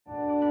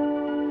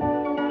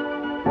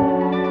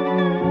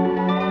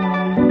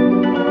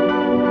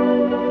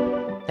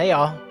Hey,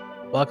 y'all.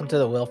 Welcome to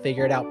the We'll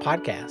Figure It Out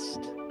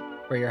podcast.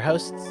 We're your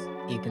hosts,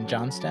 Ethan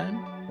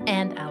Johnstone.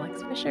 And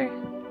Alex Fisher.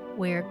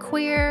 We're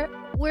queer,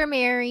 we're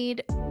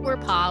married, we're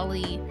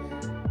poly,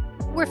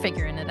 we're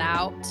figuring it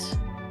out.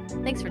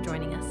 Thanks for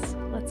joining us.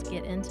 Let's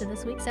get into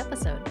this week's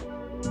episode.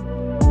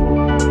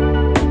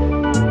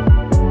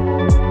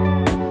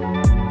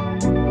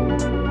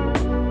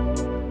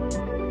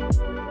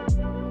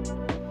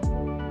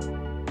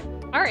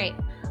 All right,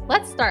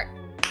 let's start.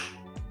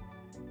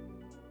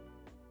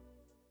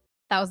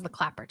 That was the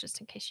clapper, just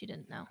in case you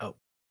didn't know. Oh,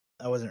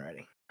 I wasn't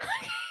ready.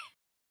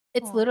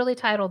 It's literally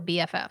titled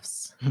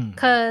BFFs. Hmm.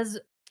 Because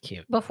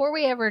Cute. before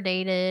we ever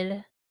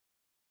dated,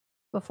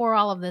 before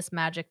all of this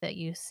magic that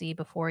you see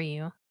before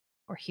you,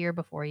 or hear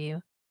before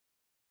you,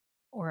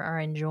 or are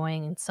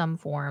enjoying in some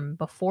form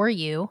before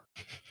you,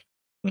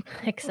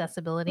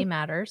 accessibility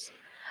matters.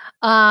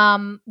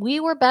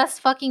 We were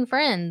best fucking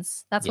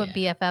friends. That's what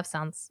BFF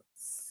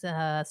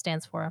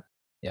stands for.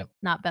 Yep.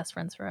 Not best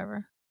friends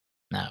forever.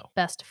 No.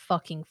 Best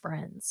fucking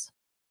friends.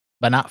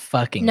 But not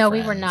fucking No,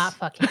 friends. we were not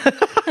fucking.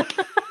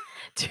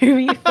 To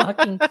be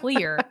fucking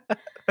clear.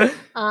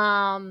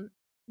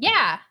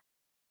 Yeah.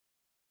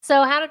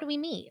 So how did we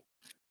meet?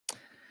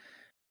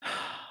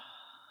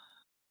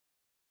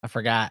 I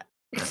forgot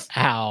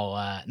how,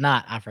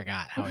 I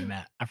forgot how we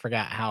met. I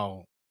forgot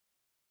how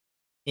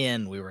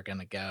in we were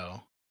going to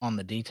go on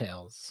the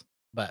details,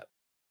 but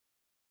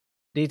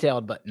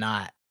detailed, but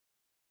not.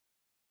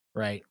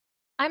 Right.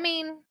 I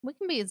mean, we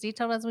can be as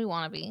detailed as we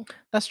want to be.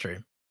 That's true.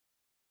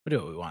 We do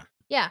what we want.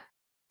 Yeah.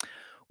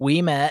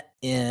 We met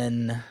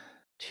in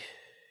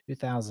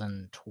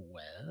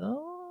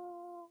 2012.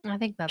 I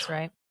think that's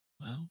right.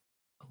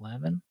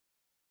 11?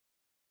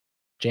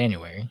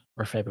 January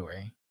or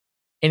February.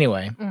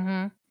 Anyway,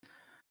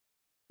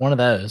 one of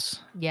those.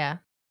 Yeah.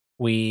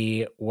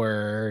 We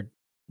were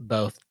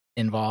both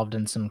involved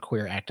in some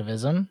queer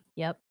activism.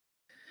 Yep.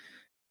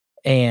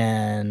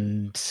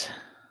 And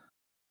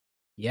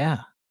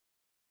yeah,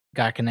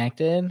 got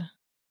connected.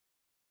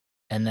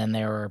 And then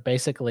there were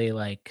basically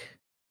like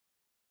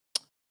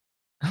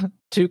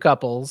two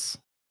couples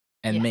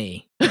and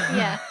me.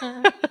 Yeah.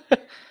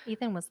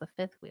 Ethan was the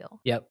fifth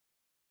wheel. Yep.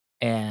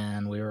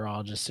 And we were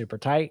all just super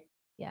tight.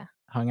 Yeah.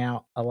 Hung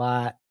out a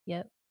lot.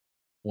 Yep.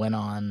 Went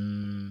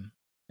on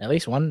at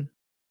least one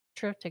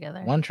trip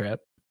together. One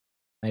trip.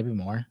 Maybe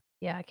more.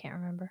 Yeah, I can't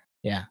remember.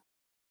 Yeah.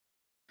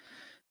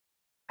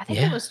 I think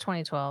it was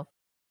 2012.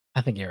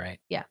 I think you're right.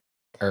 Yeah.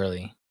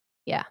 Early.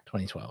 Yeah.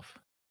 2012.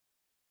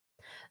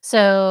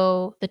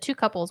 So the two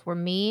couples were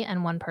me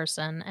and one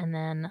person, and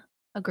then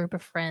a group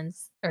of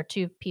friends, or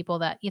two people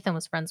that Ethan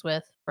was friends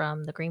with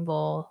from the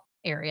Greenville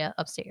area,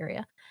 upstate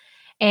area.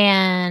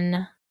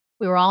 And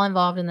we were all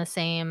involved in the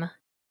same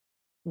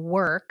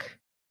work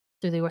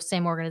through the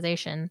same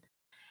organization.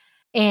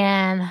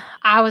 And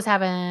I was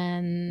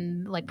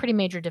having like pretty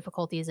major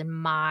difficulties in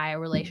my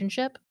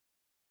relationship.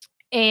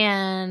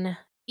 And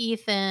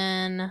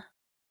Ethan,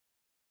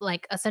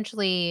 like,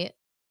 essentially,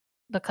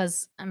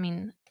 because, I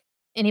mean,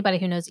 anybody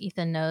who knows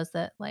Ethan knows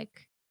that,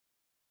 like,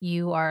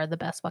 you are the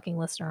best fucking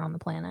listener on the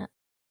planet.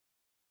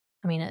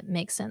 I mean, it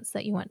makes sense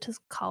that you went to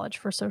college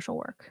for social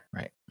work.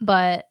 Right.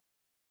 But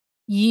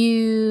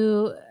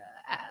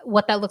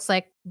what that looks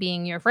like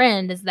being your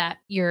friend is that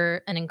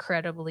you're an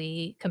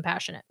incredibly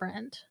compassionate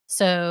friend.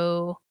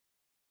 So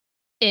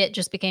it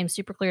just became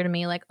super clear to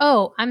me, like,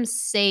 oh, I'm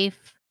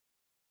safe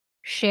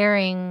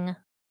sharing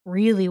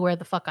really where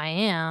the fuck I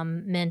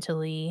am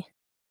mentally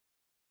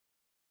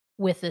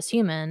with this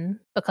human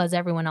because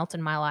everyone else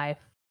in my life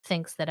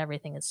thinks that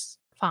everything is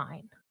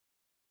fine.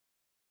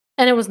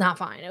 And it was not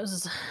fine. It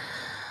was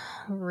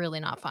really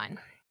not fine.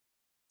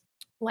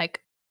 Like,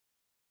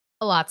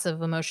 lots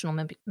of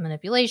emotional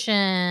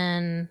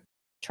manipulation,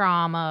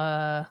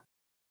 trauma.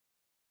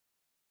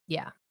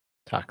 Yeah.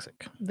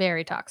 Toxic.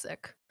 Very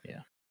toxic.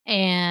 Yeah.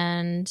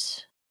 And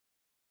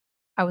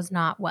I was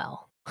not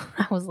well.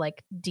 I was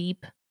like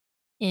deep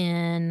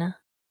in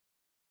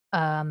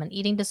an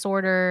eating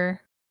disorder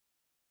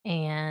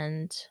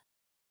and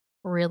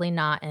really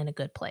not in a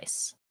good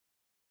place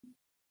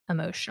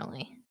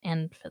emotionally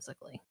and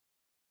physically.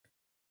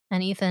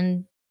 And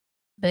Ethan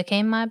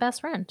became my best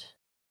friend.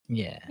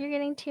 Yeah. You're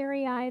getting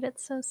teary-eyed.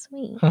 It's so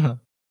sweet.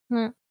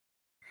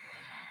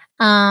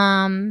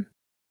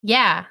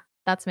 Yeah,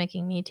 that's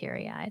making me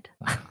teary-eyed.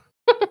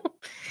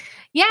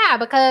 Yeah,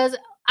 because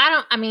I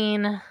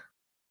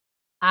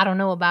don't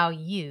know about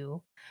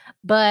you,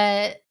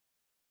 but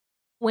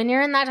when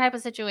you're in that type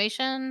of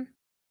situation,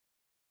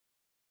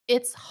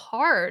 it's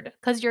hard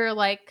because you're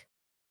like,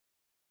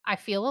 I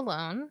feel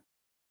alone.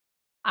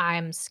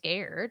 I'm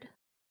scared.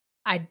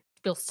 I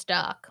feel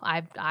stuck.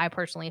 I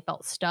personally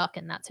felt stuck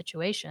in that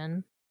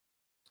situation.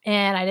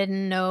 And I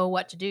didn't know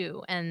what to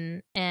do.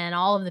 And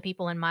all of the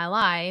people in my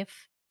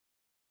life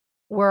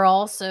were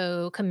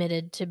also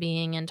committed to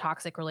being in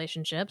toxic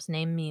relationships,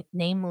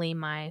 namely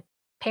my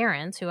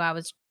parents, who I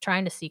was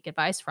trying to seek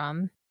advice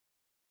from.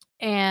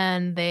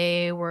 And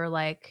they were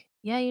like,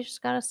 yeah, you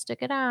just got to stick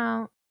it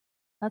out.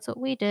 That's what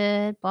we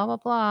did. Blah, blah,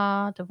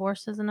 blah.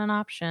 Divorce isn't an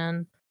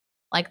option.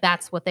 Like,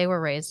 that's what they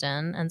were raised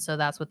in, and so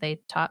that's what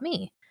they taught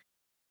me.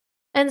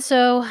 And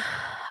so,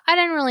 I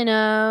didn't really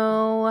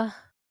know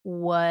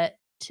what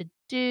to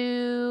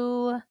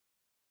do,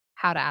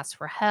 how to ask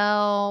for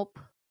help,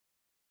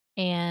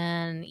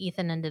 and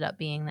Ethan ended up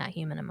being that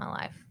human in my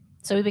life.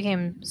 So we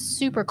became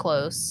super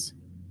close.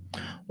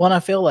 Well, and I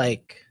feel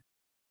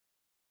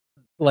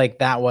like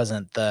that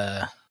wasn't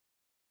the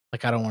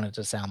like, I don't want it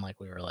to sound like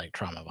we were, like,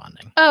 trauma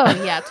bonding. Oh,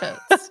 yeah,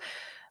 totes.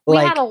 We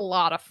had a Like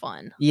lot of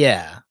fun.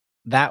 yeah,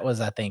 that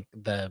was, I think,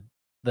 the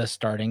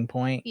starting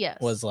point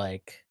was, Yes.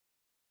 like,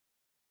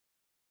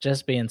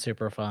 just being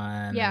super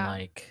fun and, Yeah.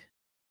 like,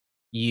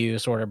 you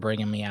sort of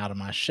bringing me out of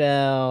my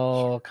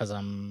shell because 'cause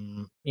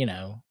I'm,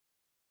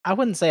 I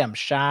wouldn't say I'm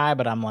shy,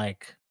 but I'm,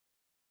 like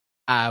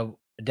I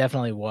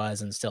definitely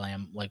was and still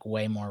am, like,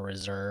 way more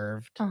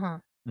reserved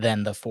Uh-huh.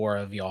 than the 4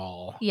 of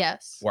y'all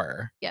Yes.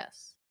 were,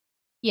 Yes.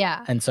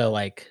 Yeah. and so,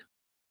 like,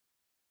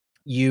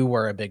 you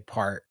were a big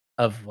part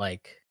of,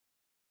 like,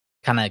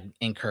 kinda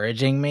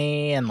encouraging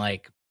me and,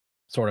 like,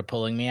 sorta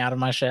pulling me out of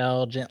my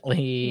shell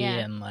gently Yeah.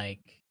 and,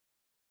 like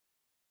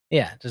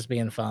yeah, just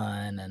being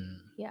fun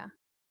Yeah.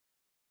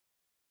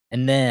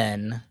 and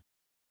then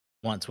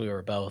once we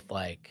were both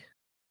like,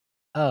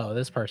 "Oh,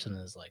 this person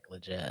is, like,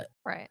 legit,"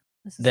 Right.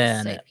 This is a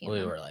then safe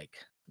we human. were, like,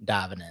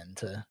 diving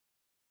into,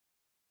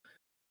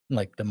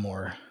 like, the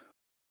more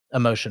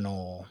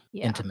emotional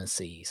Yeah.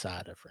 intimacy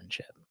side of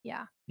friendship.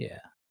 Yeah. Yeah.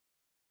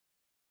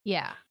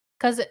 Yeah.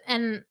 Cause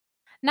and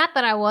not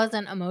that I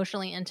wasn't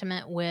emotionally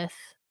intimate with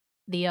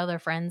the other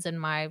friends in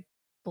my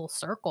little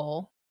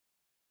circle.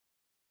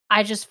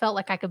 I just felt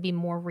like I could be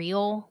more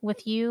real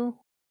with you.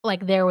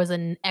 Like, there was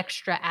an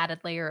extra added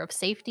layer of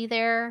safety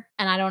there,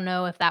 and I don't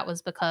know if that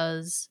was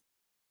because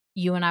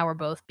you and I were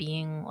both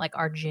being, like,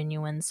 our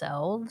genuine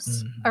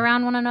selves Mhm.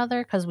 around one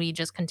another, because we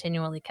just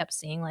continually kept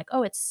seeing, like,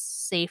 "Oh, it's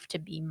safe to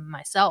be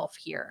myself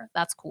here.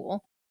 That's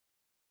cool."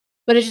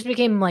 But it just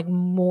became, like,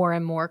 more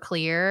and more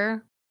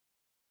clear,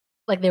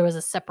 like, there was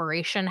a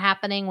separation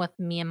happening with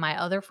me and my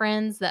other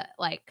friends that,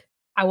 like,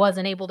 I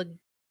wasn't able to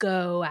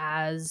go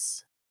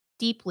as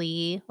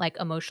deeply, like,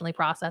 emotionally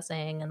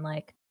processing and,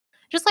 like,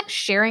 just, like,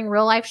 sharing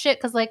real life shit.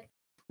 Because like,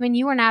 when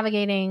you were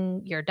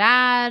navigating your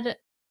dad,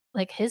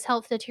 like, his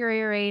health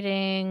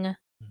deteriorating,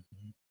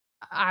 Mhm.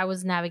 I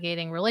was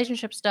navigating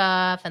relationship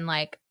stuff and,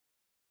 like,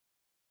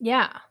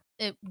 yeah,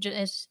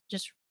 it's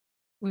just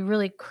we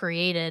really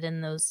created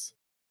in those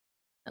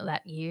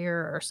that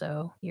year or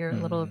so, a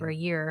little over Mhm. a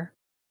year,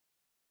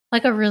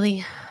 like a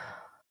really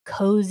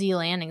cozy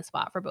landing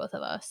spot for both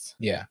of us.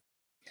 Yeah.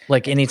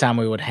 Like, anytime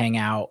we would hang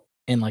out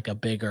in, like, a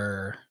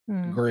bigger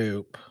Mm.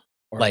 group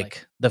or,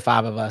 like, the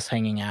 5 of us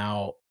hanging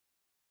out,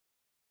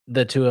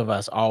 the 2 of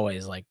us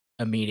always, like,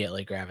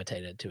 immediately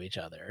gravitated to each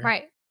other.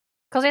 Right.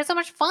 'Cause we had so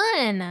much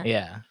fun.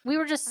 Yeah. We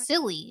were just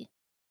silly.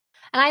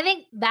 And I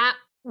think that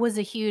was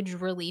a huge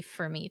relief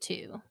for me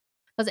too,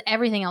 because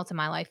everything else in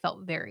my life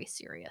felt very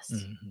serious.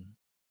 Mhm.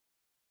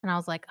 And I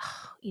was like,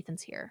 "Oh,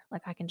 Ethan's here.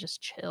 Like, I can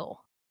just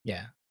chill."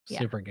 Yeah. Yeah.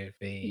 Super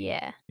goofy.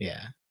 Yeah.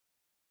 Yeah.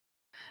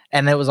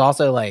 And it was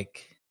also,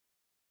 like,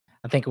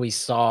 I think we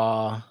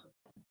saw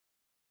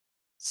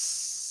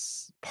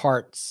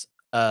parts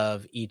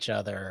of each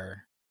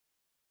other,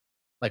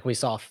 like, we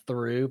saw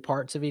through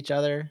parts of each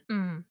other.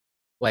 Mhm.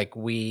 Like,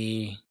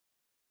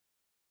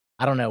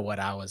 I don't know what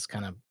I was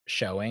kind of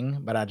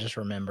showing, but I just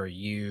remember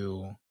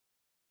you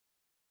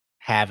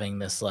having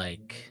this,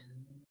 like,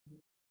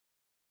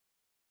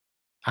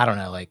 I don't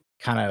know, like,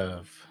 kind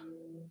of,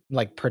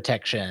 like,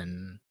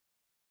 protection,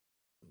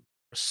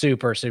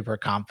 super, super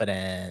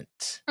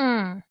confident,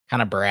 Mm.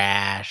 kinda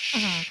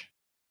Mhm. brash,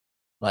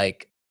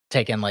 like,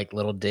 taking, like,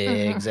 little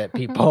Mhm. digs at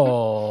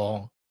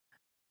people,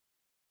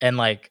 and,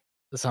 like,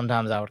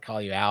 sometimes I would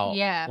call you out,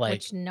 Yeah, like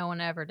which no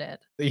one ever did.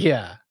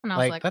 yeah, And I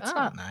was like, like, "That's "Oh."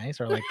 not nice,"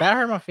 or like, "That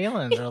hurt my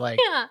feelings," or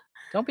like, Yeah.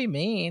 "Don't be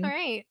mean."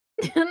 Right.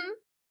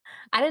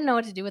 I didn't know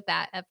what to do with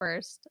that at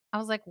first. I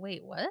was like,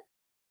 "Wait, what?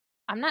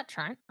 I'm not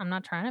trying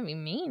to be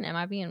mean. Am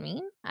I being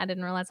mean? I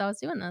didn't realize I was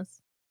doing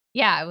this."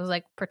 Yeah, it was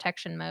like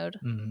protection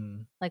mode,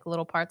 Mhm. like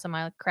little parts of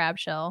my crab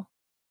shell,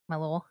 my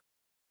little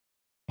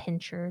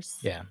pinchers,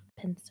 Yeah.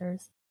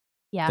 pincers.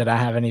 Yeah. Did I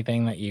have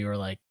anything that you were,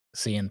 like,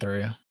 seeing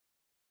through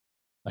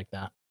like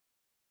that?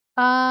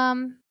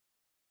 Um,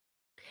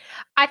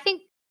 I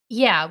think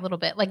yeah, a little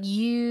bit. Like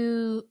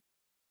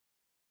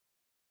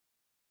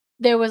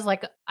there was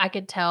like I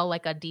could tell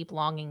like a deep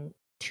longing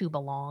to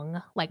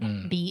belong, like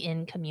Mm. be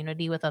in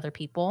community with other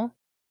people.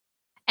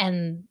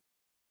 And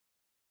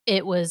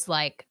it was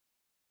like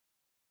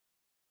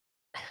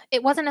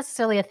it wasn't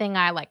necessarily a thing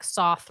I, like,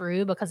 saw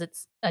through because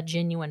it's a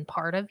genuine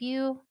part of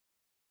you.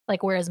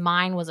 Like, whereas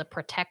mine was a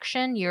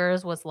protection,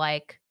 yours was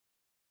like,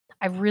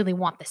 "I really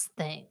want this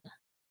thing."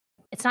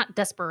 It's not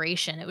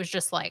desperation, it was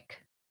just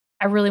like,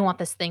 "I really want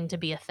this thing to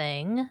be a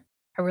thing.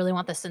 I really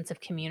want this sense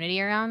of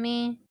community around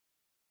me,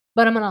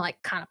 but I'm gonna,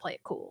 like, kinda play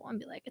it cool and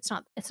be like, it's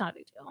not a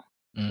big deal."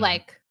 Mm.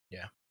 Like,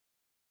 Yeah.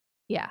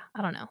 yeah,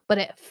 I don't know, but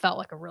it felt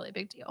like a really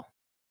big deal.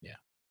 Yeah.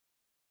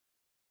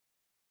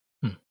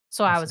 Hmm.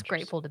 So I That's was interesting.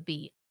 grateful to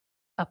be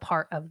a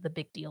part of the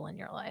big deal in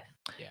your life.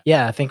 Yeah.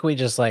 Yeah, I think we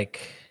just,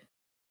 like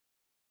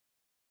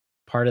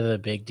part of the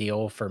big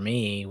deal for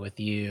me with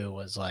you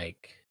was,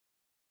 like,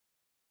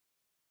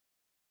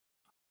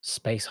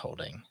 space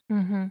holding.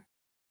 Mhm.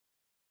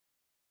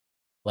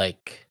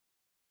 Like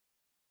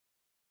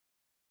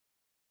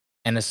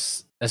and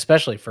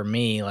especially for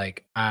me,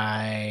 like,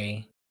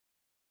 I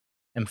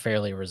am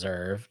fairly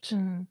reserved.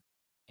 Mhm.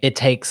 It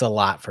takes a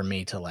lot for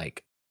me to,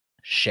 like,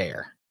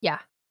 share. Yeah.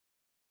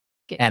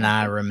 Get And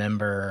I comfy.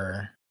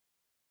 remember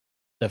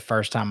the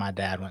first time my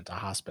dad went to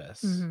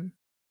hospice, Mhm.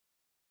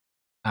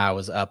 I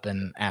was up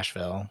in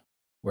Asheville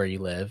where you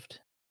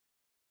lived,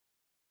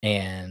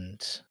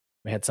 and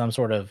we had some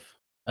sort of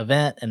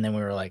event, and then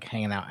we were, like,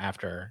 hanging out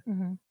after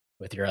Mhm.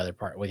 with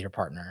your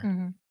partner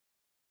Mhm.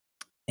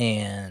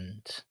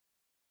 and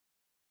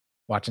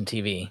watching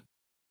TV,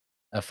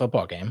 a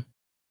football game.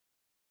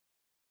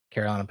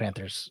 Carolina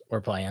Panthers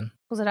were playing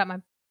Was it at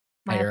my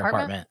at your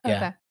apartment? apartment,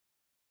 yeah, Okay.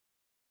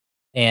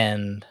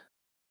 and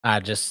I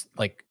just,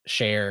 like,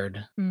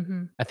 shared,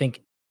 Mhm. I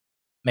think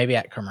maybe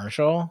at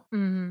commercial,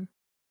 Mhm.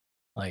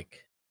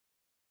 like,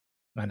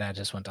 my dad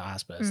just went to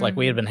hospice. Like,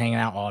 we had Mhm. been hanging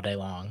out all day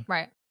long,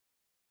 Right.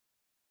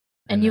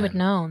 And and you had then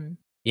known.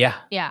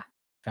 yeah, Yeah.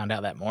 found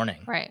out that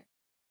morning. Right.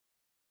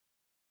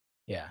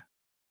 Yeah,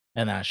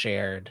 and I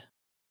shared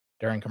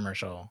during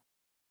commercial,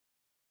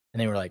 and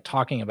they were, like,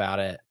 talking about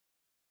it,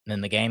 and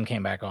then the game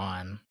came back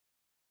on,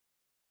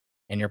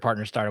 and your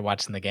partner started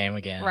watching the game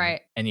again,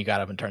 Right. and you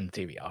got up and turned the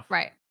TV off.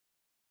 Right.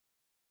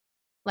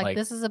 Like, Like,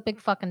 this is a big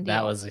fucking that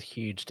deal. was a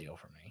huge deal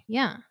for me.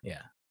 Yeah.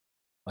 Yeah.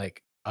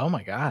 Like, oh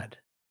my god.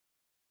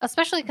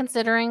 Especially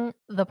considering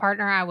the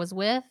partner I was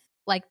with,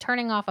 like,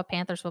 turning off a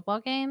Panthers football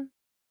game,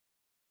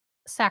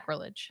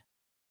 sacrilege.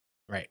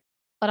 Right.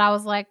 But I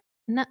was like,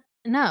 "No,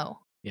 no."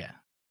 Yeah.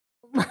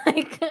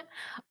 Like,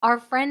 our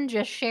friend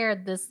just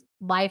shared this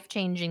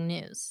life-changing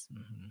news.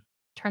 Mhm.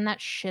 Turn that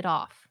shit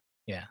off.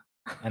 Yeah.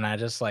 And I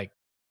just, like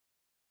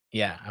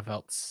yeah, I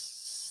felt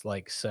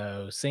like,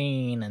 so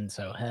seen and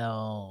so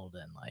held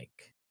and,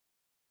 like,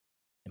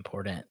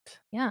 important,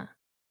 Yeah.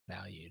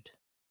 valued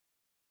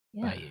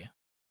by Yeah. you.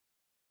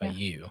 By Yeah.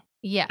 you.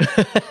 Yeah.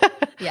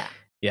 Yeah.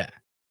 Yeah.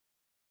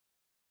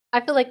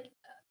 I feel like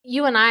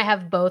you and I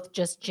have both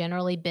just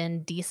generally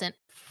been decent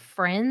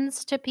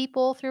friends to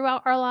people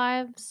throughout our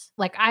lives.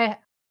 Like, I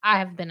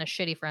have been a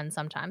shitty friend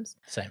sometimes.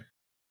 Same.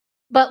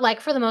 But, like,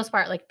 for the most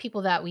part, like,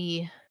 people that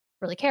we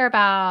really care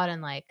about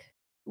and, like,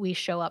 we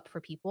show up for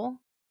people.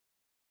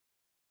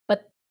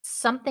 But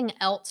something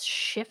else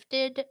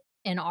shifted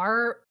in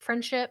our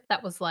friendship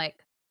that was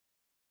like,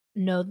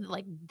 "No,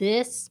 like,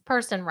 this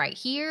person right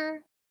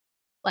here,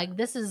 like,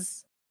 this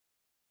is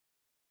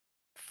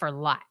for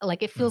life."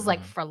 Like, it feels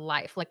like Mhm. for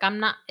life. Like,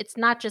 it's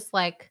not just,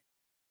 like,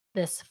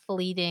 this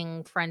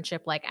fleeting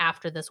friendship, like,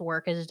 after this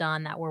work is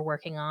done that we're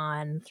working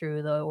on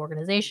through the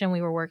organization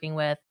we were working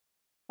with,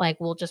 like,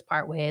 we'll just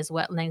part ways.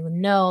 What like,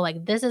 no,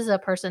 like, this is a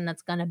person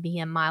that's gonna be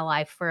in my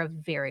life for a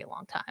very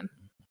long time.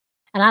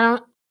 And I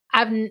don't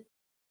I've n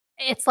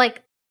it's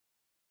like,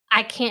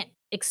 I can't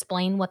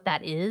explain what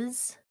that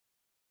is,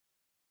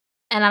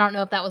 and I don't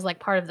know if that was, like,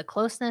 part of the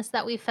closeness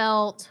that we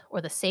felt or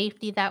the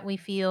safety that we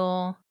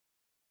feel,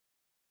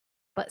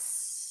 but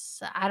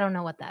I don't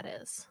know what that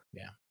is.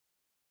 Yeah.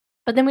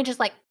 But then we just,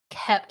 like,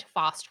 kept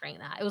fostering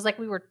that. It was like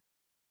we were,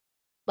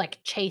 like,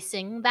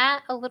 chasing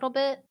that a little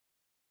bit,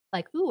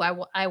 like, "Ooh,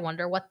 I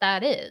wonder what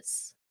that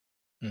is."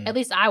 Mm. At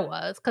least I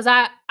was, 'cause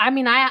I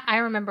mean, I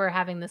remember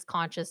having this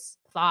conscious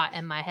thought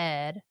in my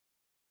head,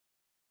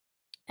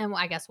 and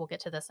I guess we'll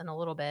get to this in a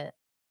little bit,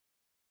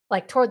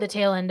 like, toward the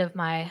tail end of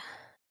my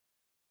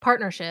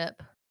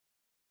partnership,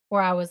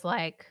 where I was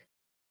like,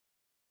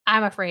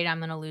 "I'm afraid I'm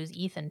gonna lose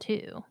Ethan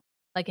too,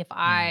 like, if Mhm.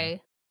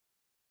 I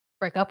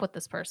break up with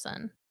this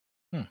person."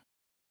 Hmm.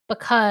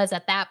 Because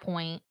at that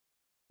point,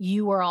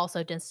 you were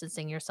also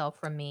distancing yourself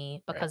from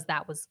me Right. because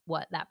that was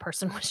what that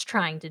person was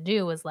trying to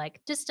do, was,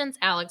 like, distance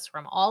Alex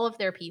from all of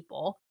their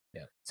people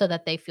Yep. so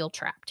that they feel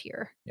trapped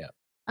here. Yep.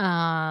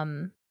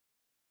 Um,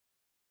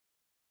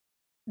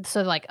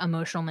 so, like,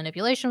 emotional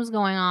manipulation was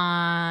going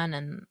on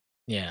and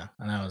Yeah,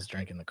 and I was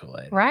drinking the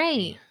Kool-Aid.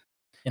 right.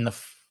 In the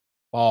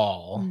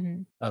fall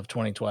Mhm, of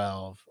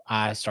 2012,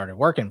 I started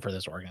working for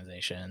this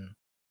organization,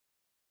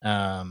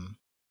 um,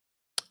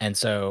 and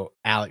so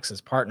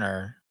Alex's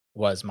partner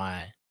was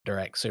my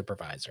direct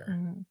supervisor,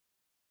 mhm,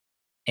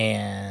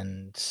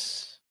 and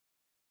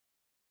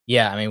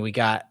yeah, I mean,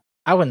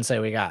 I wouldn't say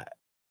we got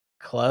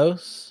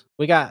close.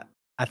 We got,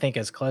 I think,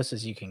 as close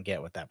as you can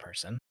get with that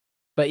person.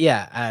 But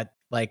yeah,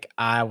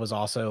 I was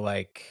also,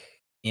 like,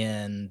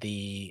 in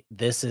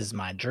this is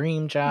my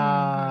dream mhm,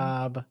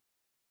 job.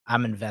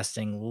 I'm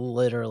investing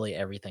literally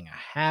everything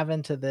I have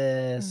into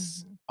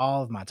this, mhm.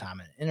 all of my time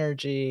and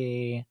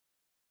energy.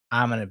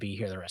 I'm gonna be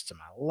here the rest of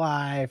my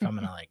life. I'm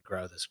gonna, like,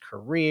 grow this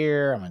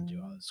career. I'm gonna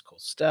do all Mhm, this cool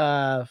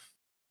stuff.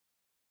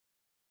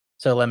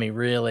 So let me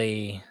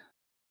really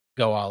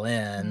go all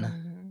in.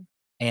 mhm.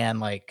 And,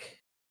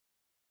 like,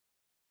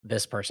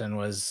 this person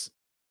was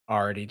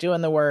already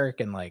doing the work,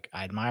 and, like,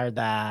 I admired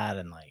that,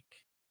 and, like,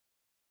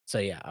 so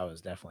yeah, I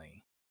was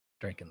definitely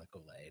drinking the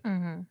Kool-Aid.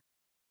 Mhm.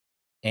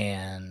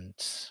 And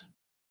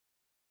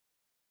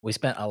we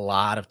spent a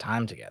lot of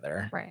time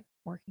together. Right.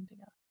 Working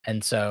together.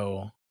 And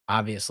so,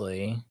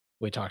 obviously,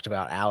 we talked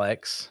about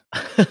Alex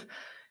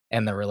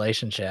and the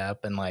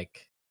relationship, and,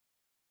 like,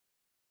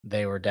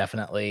 they were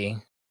definitely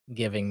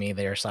giving me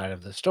their side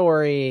of the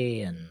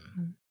story, and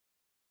Mhm.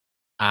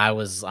 I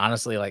was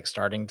honestly, like,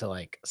 starting to,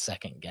 like,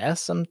 second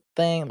guess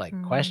something, like,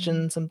 Mhm.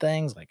 question some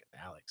things, like,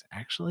 "Alex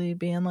actually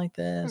being like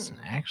this and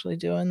Mm. actually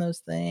doing those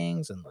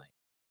things?" And, like,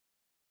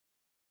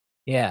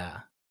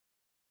 yeah,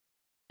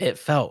 it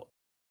felt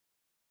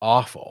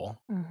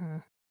awful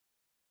Mhm.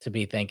 to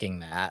be thinking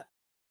that,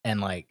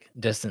 and, like,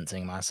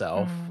 distancing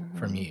myself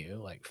from Mhm. you,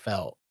 like,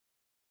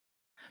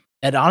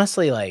 it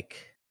honestly,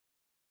 like,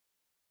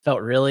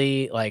 felt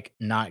really, like,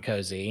 not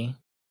cozy,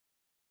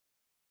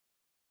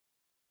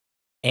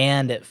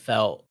 and it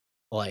felt,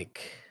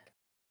 like,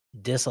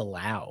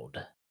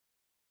 disallowed.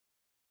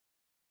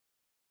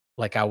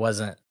 Like, I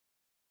wasn't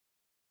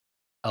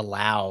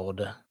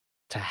allowed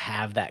to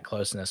have that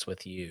closeness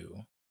with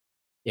you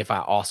if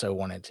I also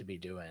wanted to be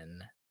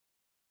doing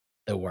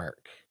the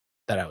work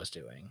that I was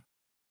doing.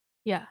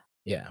 Yeah.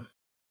 Yeah.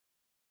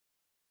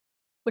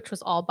 Which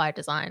was all by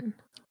design.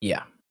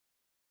 Yeah.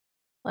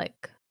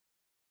 Like,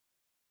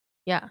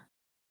 yeah.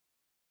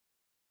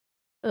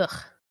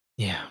 Ugh.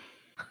 Yeah.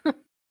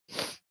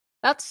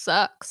 That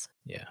sucks.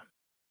 Yeah.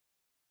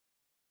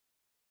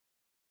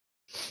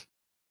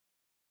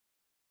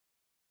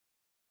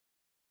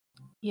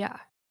 Yeah.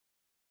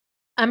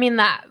 I mean,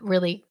 that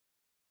really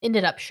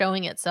ended up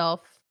showing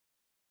itself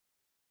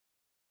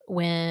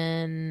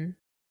when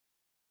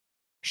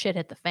shit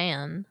hit the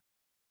fan.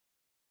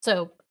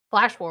 So,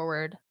 flash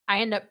forward, I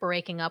end up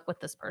breaking up with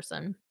this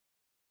person.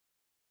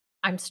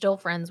 I'm still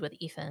friends with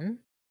Ethan,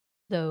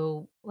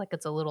 though, like,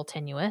 it's a little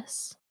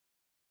tenuous.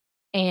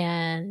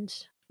 And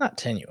Not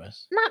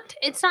tenuous. not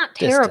it's not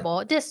Distant.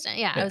 terrible, distant,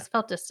 yeah, it Yeah. was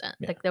felt distant.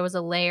 Yeah. Like, there was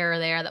a layer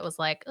there that was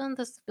like,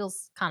 this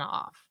feels kinda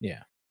off."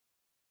 Yeah.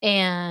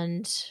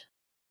 And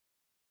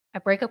I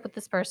break up with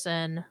this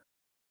person,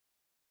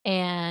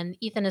 and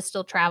Ethan is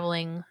still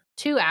traveling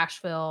to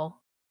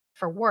Asheville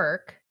for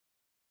work,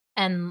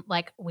 and,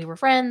 like, we were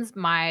friends,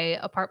 my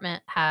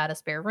apartment had a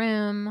spare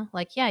room,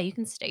 like, "Yeah, you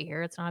can stay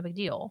here, it's not a big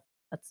deal.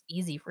 That's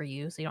easy for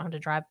you, so you don't have to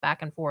drive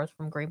back and forth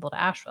from Greenville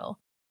to Asheville."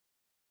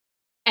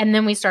 And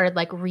then we started,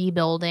 like,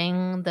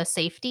 rebuilding the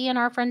safety in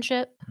our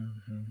friendship,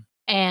 Mhm.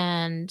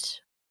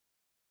 and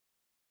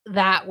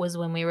that was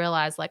when we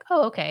realized, like,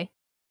 "Oh, okay.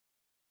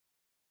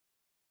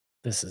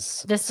 This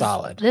is This is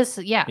solid. this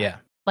yeah." Yeah.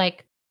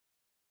 Like,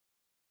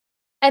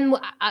 and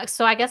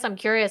so I guess I'm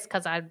curious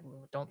because I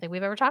don't think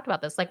we've ever talked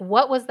about this. Like,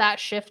 what was that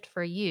shift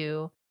for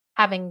you,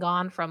 having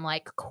gone from,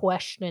 like,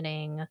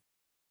 questioning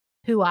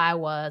who I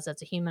was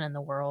as a human in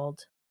the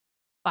world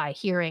by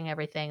hearing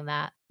everything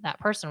that that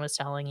person was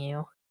telling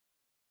you,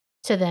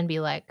 to then be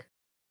like,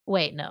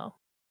 "Wait, no.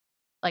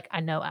 Like,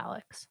 I know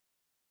Alex."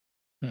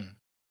 Hmm.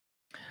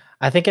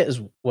 I think it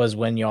was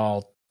when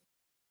y'all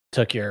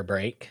took your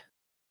break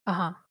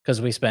Uh-huh. because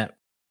we spent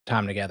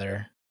time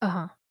together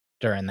Uh-huh.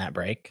 during that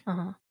break.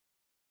 Uh-huh.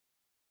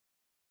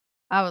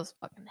 I was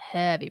fucking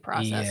heavy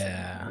processing.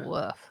 Yeah.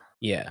 Woof.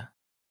 Yeah.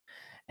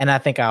 And I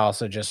think I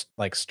also just,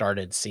 like,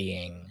 started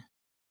seeing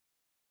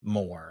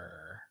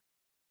more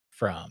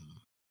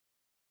from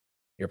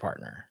your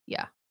partner.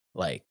 Yeah.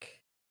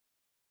 Like,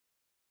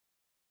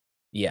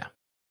 yeah.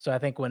 So I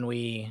think when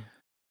we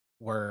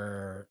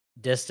were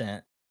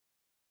distant,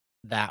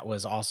 that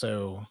was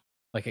also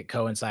like, it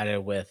coincided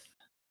with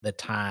the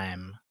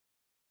time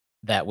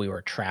that we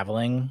were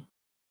traveling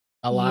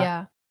a lot,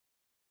 Yeah.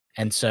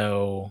 and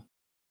so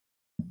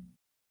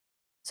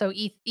So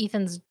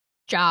Ethan's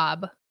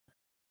job,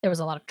 there was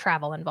a lot of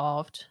travel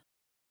involved.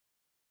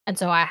 And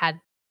so I had,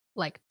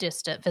 like,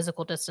 distant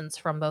physical distance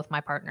from both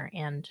my partner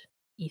and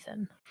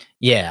Ethan.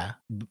 yeah,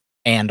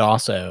 and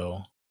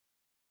also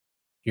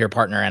your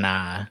partner and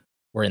I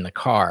were in the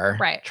car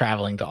Right.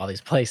 traveling to all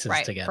these places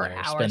Right. For together,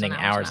 hours and spending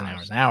hours and hours and hours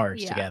hours. and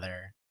hours Yeah.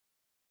 together.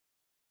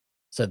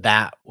 So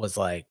that was,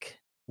 like,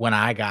 when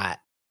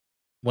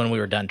we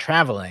were done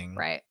traveling,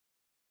 Right.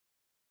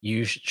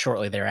 you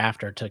shortly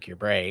thereafter took your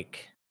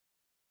break.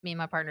 Me and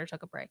my partner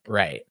took a break.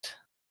 Right.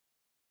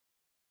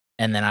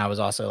 And then I was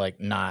also, like,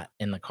 not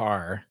in the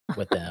car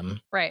with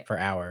them Right. for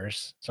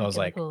hours. So I was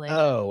Drinking the like, Kool-Aid.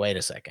 "Oh, wait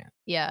a second.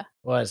 Yeah.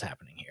 What is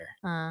happening here?"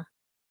 Uh,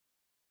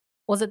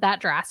 was it that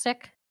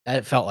drastic?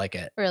 It felt like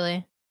it.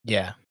 Really?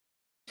 Yeah.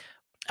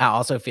 I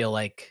also feel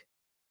like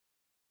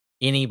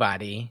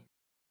anybody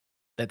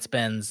that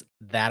spends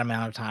that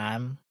amount of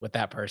time with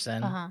that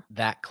person Uh-huh.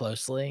 that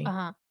closely,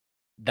 Uh-huh.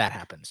 that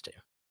happens to.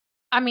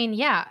 I mean,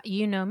 yeah,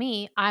 you know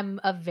me. I'm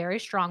a very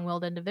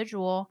strong-willed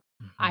individual.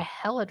 I Mhm.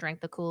 hella drank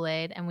the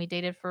Kool-Aid, and we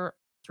dated for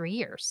 3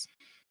 years.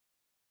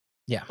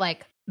 Yeah.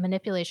 Like,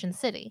 manipulation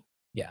city.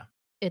 Yeah.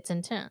 It's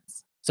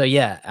intense. So,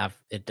 yeah,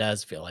 it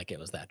does feel like it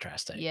was that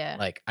drastic. Yeah.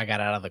 Like, I got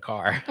out of the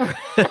car,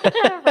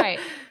 Right.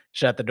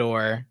 shut the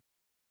door,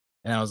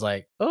 and I was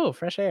like, "Oh,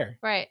 fresh air."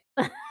 Right.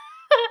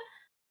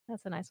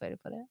 That's a nice way to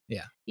put it.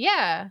 Yeah.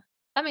 Yeah,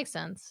 that makes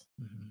sense.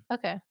 Mhm.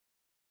 Okay.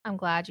 I'm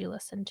glad you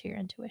listened to your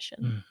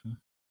intuition, Mhm.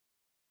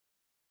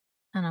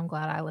 and I'm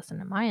glad I listened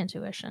to my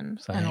intuition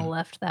and Same,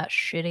 left that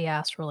shitty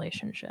ass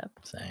relationship.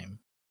 same.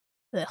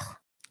 Ugh.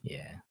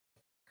 Yeah.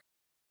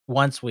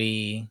 Once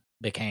we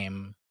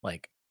became,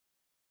 like,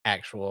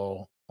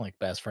 actual, like,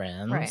 best Right.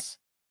 friends,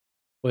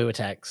 we would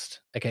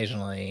text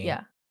occasionally,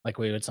 Yeah. like,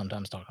 we would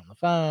sometimes talk on the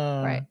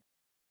Right. phone.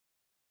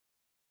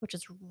 Which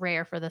is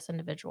rare for this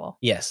individual.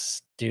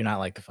 Yes, do not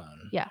like the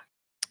phone. Yeah.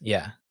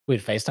 Yeah.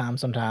 We'd FaceTime Uh-huh.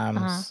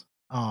 sometimes.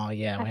 Oh,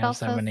 yeah, I we have felt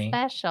so so many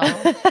special.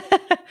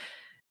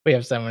 we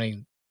have so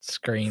many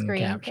screen Screen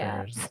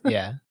captures. caps.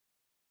 Yeah.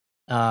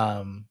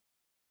 Um,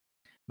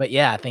 but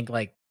yeah, I think,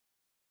 like,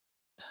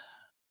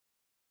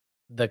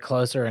 the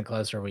closer and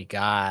closer we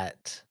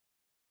got,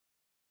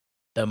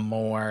 the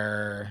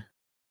more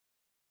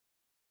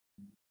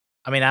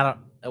I mean, I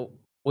don't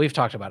we've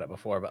talked about it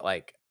before, but,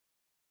 like,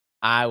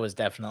 I was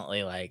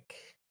definitely, like,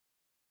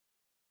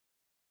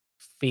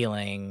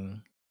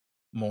 feeling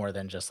more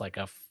than just, like,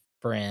 a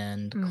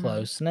friend Mhm.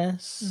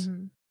 closeness,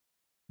 Mhm.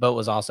 but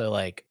was also,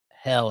 like,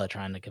 hella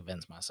trying to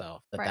convince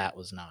myself that Right. that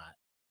was not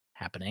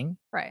happening.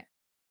 Right.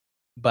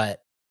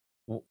 But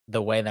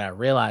the way that I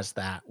realized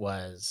that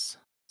was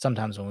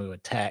sometimes when we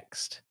would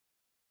text,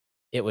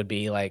 it would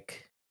be,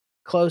 like,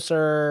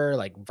 closer,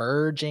 like,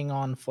 verging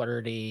on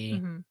flirty.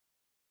 Mhm.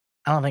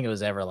 I don't think it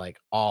was ever, like,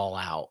 all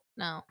out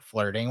No.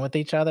 flirting with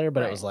each other,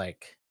 but it was, Right.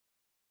 like,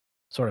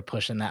 sort of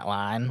pushing that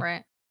line.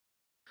 Right.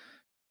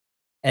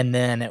 And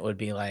then it would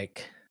be,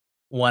 like,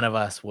 one of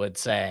us would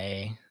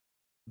say,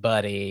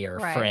 "Buddy" or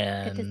Right.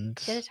 "friend."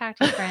 Get to talk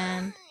to your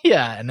friend.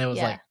 Yeah, and it was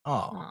Yeah. like,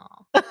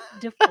 "Oh." Oh,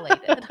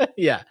 deflated.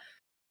 Yeah.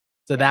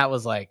 So Yeah. that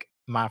was, like,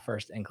 my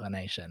first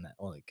inclination that,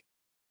 like,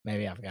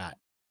 maybe I've got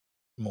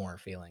more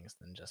feelings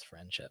than just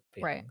friendship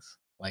Right. feelings.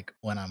 Like,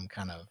 when I'm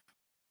kind of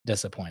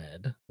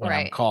disappointed when I'm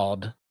Right.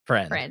 called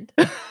friend. Friend.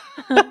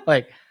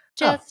 Like, "Oh,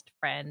 Just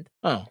friend.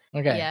 oh,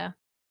 okay. Yeah.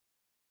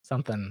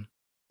 Something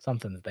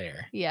something's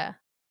there." Yeah.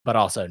 But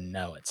also,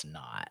 no, it's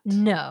not.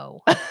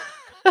 No.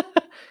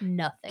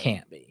 Nothing.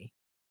 Can't be.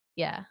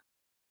 Yeah.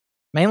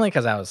 Mainly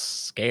because I was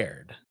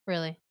scared.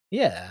 Really.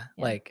 Yeah,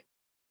 Yeah. like,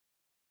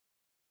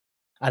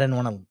 I didn't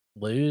wanna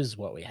lose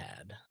what we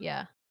had.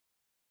 Yeah.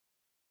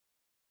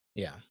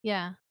 Yeah.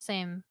 Yeah.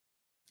 Same.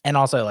 And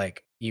also,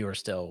 like, you were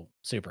still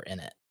super in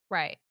it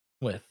Right.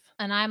 with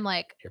And I'm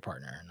like, your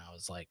partner, and I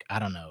was like, "I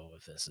don't know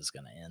if this is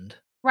gonna end,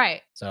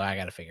 right. so I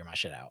gotta figure my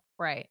shit out."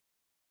 Right.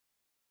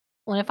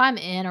 Well, if I'm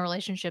in a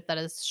relationship that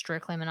is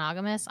strictly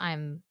monogamous,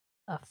 I'm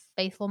a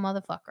faithful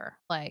motherfucker.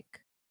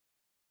 Like,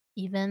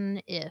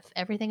 even if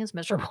everything is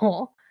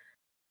miserable,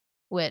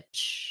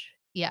 which,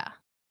 yeah,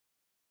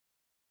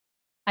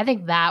 I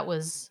think that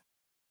was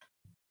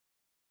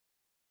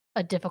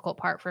a difficult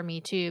part for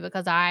me too,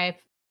 because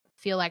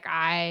feel like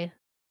I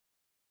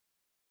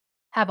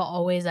have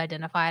always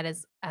identified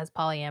as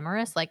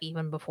polyamorous, like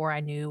even before I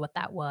knew what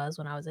that was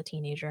when I was a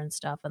teenager and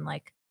stuff. And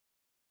like,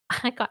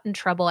 I got in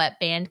trouble at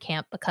band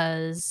camp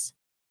because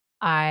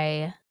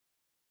I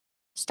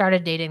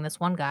started dating this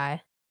one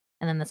guy,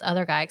 and then this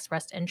other guy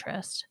expressed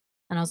interest.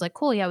 And I was like,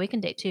 "Cool, yeah, we can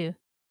date too."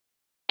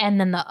 And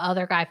then the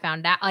other guy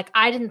found out, like,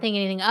 I didn't think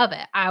anything of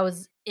it. I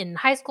was in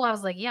high school, I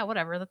was like, "Yeah,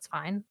 whatever, that's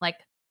fine." Like,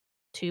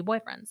 2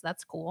 boyfriends,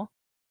 that's cool.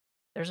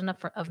 There's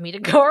enough of me to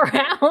go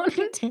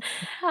around.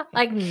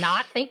 Like,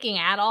 not thinking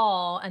at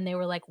all, and they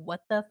were like,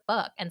 "What the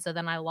fuck?" And so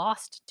then I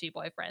lost 2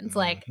 boyfriends,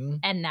 like, Mhm,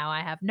 and now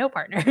I have no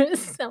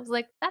partners. I was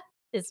like, "That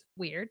is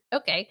weird.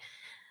 Okay."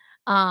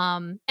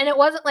 And it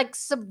wasn't like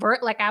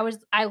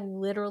I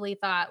literally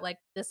thought like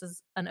this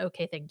is an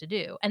okay thing to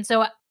do. And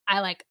so I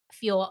like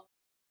feel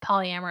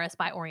polyamorous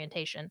by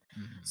orientation.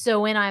 mhm,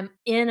 So when I'm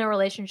in a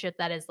relationship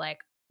that is like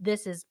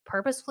this is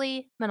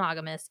purposefully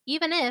monogamous,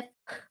 even if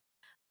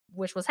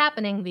which was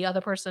happening, the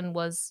other person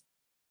was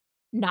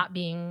not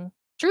being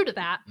true to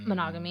that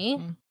monogamy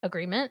mhm,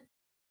 agreement.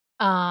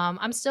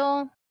 I'm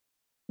still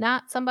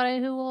not somebody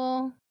who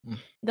will mm.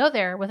 go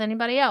there with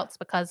anybody else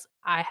because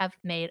I have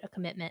made a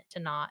commitment to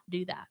not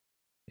do that.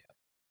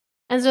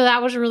 And so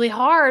that was really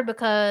hard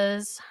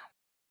because,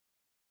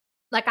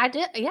 like, I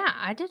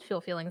did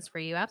feel feelings for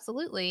you,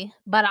 absolutely.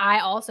 But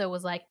I also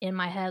was like in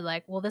my head,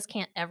 like, well, this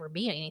can't ever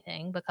be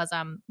anything because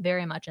I'm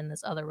very much in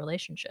this other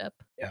relationship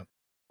Yeah,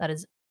 that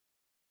is,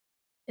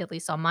 at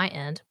least on my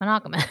end,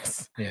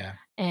 monogamous. yeah,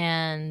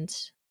 And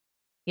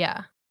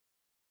yeah.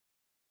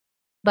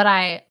 But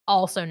I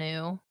also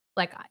knew,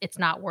 like, it's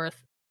not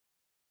worth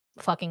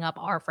fucking up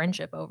our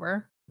friendship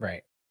over.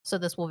 right. So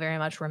this will very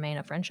much remain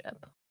a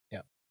friendship.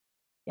 Yeah.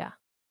 Yeah.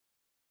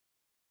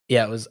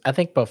 Yeah, it was I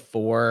think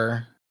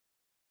before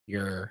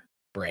your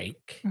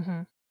break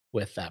Hmm.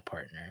 with that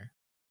partner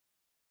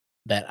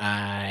that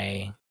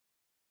I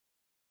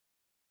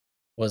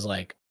was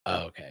like,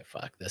 "Oh, okay,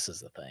 fuck, this is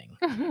the thing."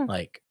 Hmm.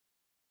 Like,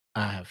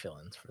 I have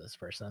feelings for this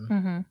person.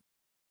 Hmm.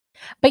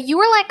 But you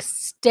were, like,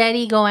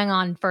 steady going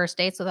on first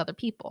dates with other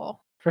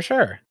people. For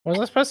sure. What was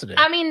I supposed to do?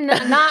 I mean,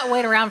 not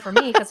wait around for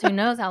me because who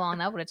knows how long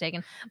that would've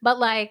taken. But,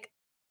 like,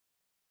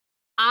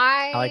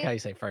 I like how I you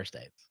say first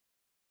dates.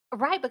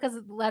 right, because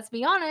let's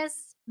be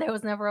honest, there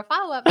was never a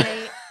follow-up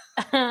date.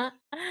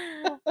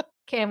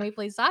 Can we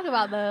please talk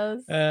about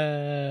those?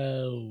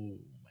 Oh,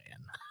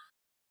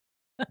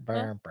 man.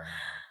 Burr, burr.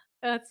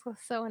 That's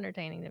so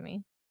entertaining to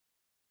me.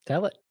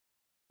 Tell it.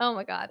 Oh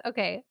my god,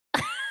 okay.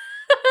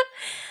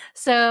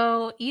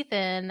 So,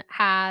 Ethan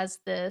has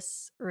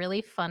this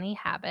really funny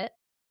habit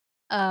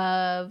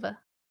of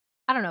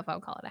I don't know if I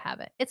would call it a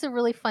habit. It's a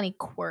really funny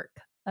quirk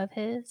of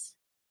his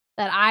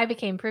that I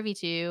became privy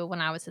to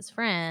when I was his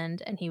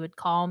friend, and he would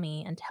call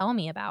me and tell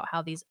me about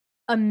how these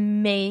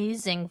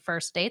amazing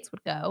first dates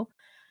would go.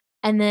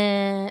 And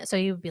then so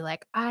he would be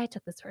like, "I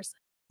took this person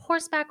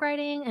horseback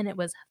riding and it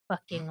was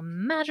fucking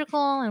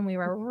magical and we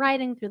were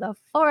riding through the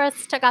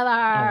forest together."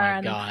 Oh my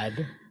And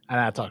god. And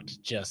I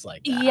talked just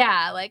like that.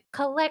 yeah, like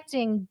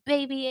collecting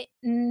baby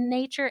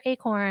nature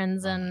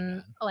acorns Oh my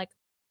and god. like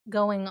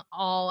going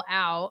all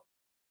out.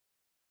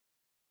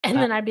 And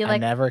I then I'd be I like,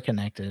 never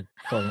collected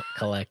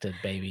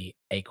baby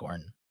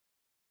acorn.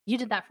 "You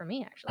did that for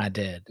me, I actually."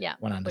 did Yeah,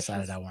 when I which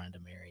decided I was wanted to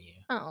marry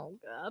you. oh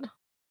god.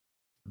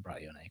 I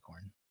brought you an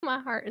acorn. My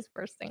heart is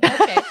bursting.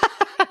 Okay.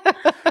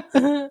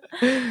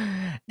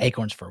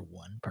 Acorns for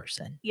one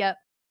person. Yep.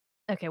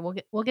 Okay, we'll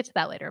get to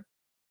that later,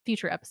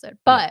 future episode. Yeah.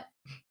 But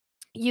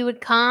you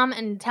would come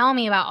and tell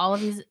me about all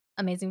of these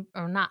amazing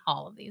or not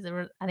all of these.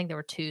 I think there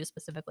were 2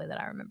 specifically that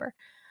I remember.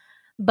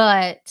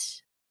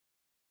 But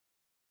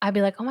I'd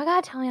be like, "Oh my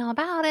god, tell me all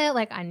about it.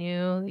 Like, I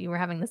knew you were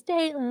having this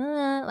date.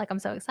 Like, I'm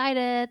so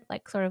excited."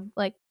 Like, sort of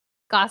like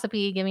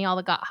gossipy, give me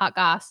all the hot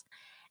goss.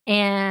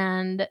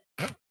 And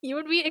you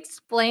would be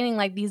explaining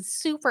like these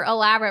super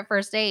elaborate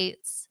first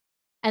dates.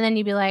 And then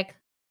you'd be like,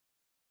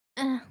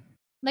 eh,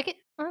 like it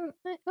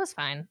was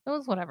fine. It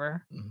was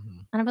whatever.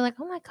 Mhm. And I'd be like,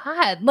 "Oh my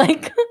god,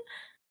 like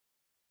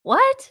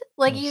what?"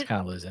 Like You just you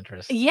kinda lose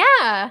interest.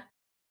 yeah.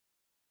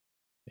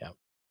 Yep.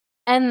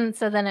 And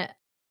so then it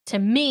to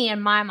me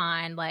in my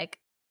mind, like,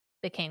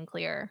 became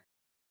clear,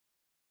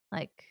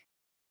 like,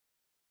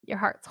 your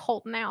heart's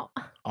holding out.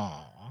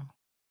 Aw.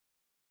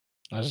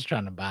 I was just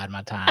trying to bide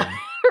my time.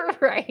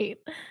 Right.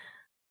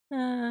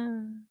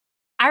 Uh,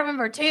 I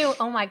remember too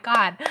oh my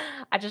god,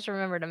 I just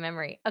remembered a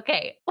memory.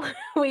 Okay,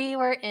 we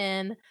were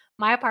in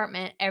my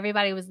apartment,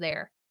 everybody was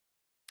there.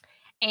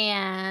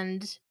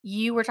 And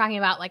you were talking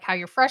about, like, how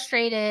you're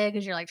frustrated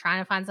because 'cause you're, like,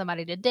 trying to find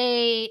somebody to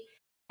date,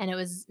 and it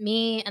was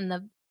me and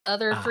the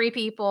other Ah, 3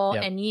 people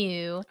yep. and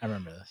you, I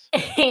remember this.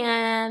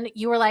 and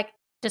you were, like,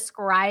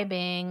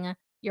 describing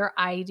your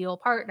ideal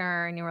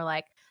partner, and you were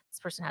like, "This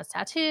person has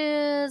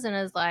tattoos and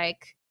is,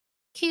 like,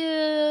 cute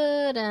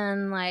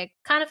and, like,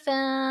 kind of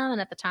femme,"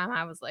 and at the time,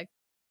 I was, like,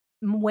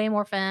 way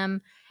more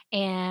femme,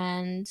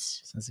 and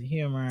Sense of sense of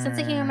humor.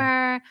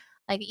 humor,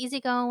 like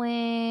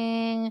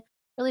easygoing,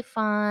 really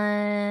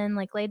fun,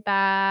 like laid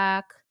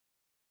back.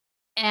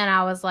 And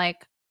I was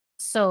like,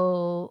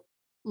 so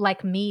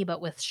like me, but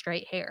with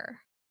straight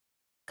hair.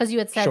 Cause you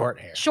had said Short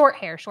hair. short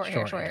hair, short hair,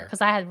 Short short hair. hair. Cause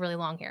I had really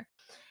long hair.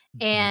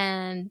 Mhm.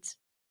 And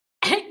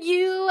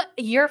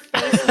your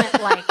face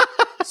went like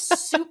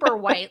super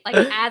white, like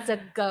as a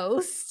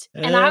ghost.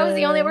 And I was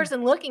the only Uh,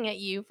 person looking at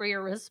you for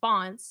your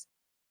response.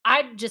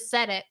 I just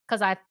said it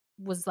because I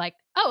was like,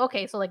 oh,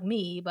 okay. So like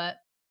me, but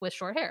with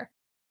short hair.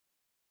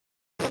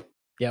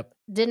 yep.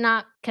 Did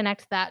not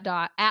connect that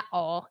dot at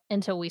all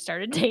until we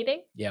started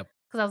dating, Yep.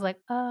 because I was like,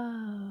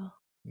 "Oh,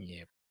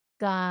 Yep.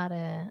 got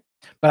it."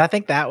 But I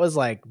think that was,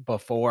 like,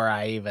 before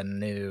I even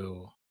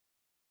knew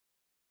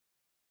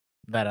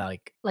that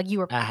Like, I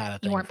had a you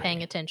thing weren't for you.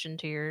 paying attention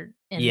to your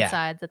Yeah.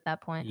 insides at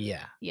that point?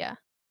 Yeah. Yeah.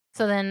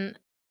 So then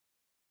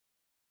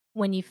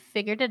when you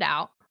figured it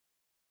out,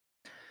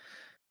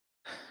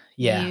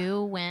 Yeah.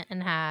 you went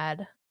and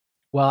had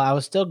Well, I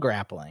was still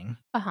grappling,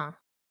 uh-huh,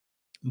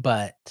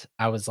 but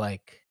I was,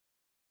 like,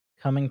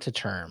 coming to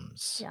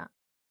terms, yeah.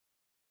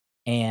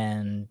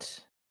 and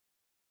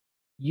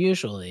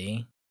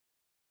usually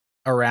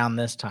around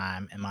this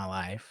time in my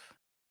life,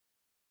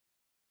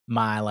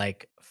 my,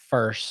 like,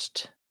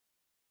 first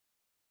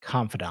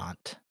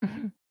confidant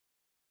Mhm,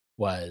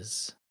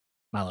 was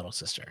my little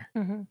sister,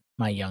 mhm,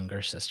 my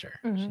younger sister.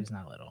 mhm, She's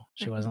not little.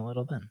 She mhm. wasn't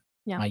little then.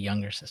 Yeah. My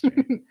younger sister.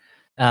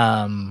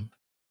 Um,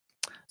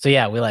 so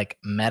yeah, we, like,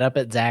 met up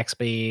at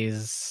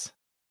Zaxby's,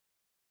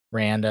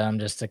 random,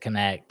 just to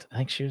connect. I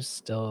think she was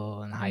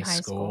still in In high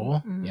high school.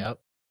 school. Mhm. Yep.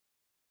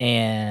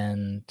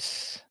 And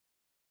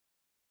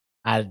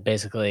I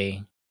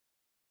basically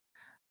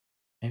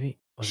maybe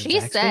was it She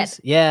said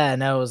Zaxby's? Yeah,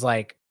 no, it was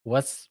like,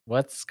 "What's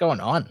going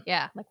on?"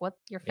 yeah, like, what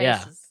your face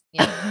Yeah. is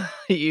yeah.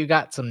 "You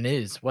got some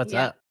news. What's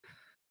Yeah. up?"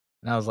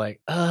 And I was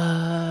like,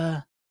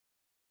 I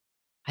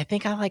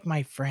think I like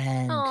my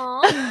friend."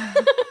 Aw.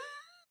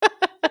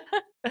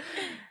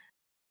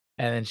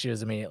 And then she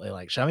was immediately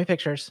like, "Show me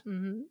pictures."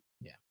 Mhm.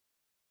 Yeah.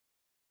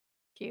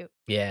 Cute.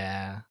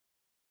 Yeah.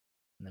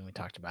 And then we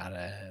talked about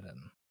it,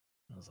 and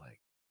I was like,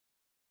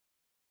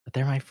 "But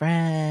they're my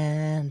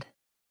friend.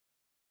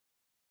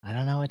 I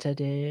don't know what to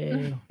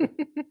do.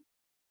 What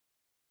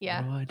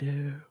Yeah. do I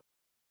do?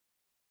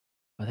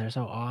 But they're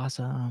so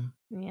awesome."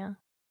 Yeah.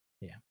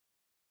 Yeah.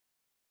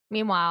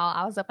 Meanwhile,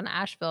 I was up in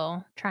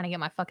Asheville trying to get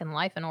my fucking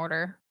life in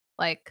order.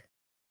 Like,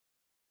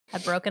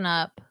 had broken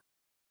up,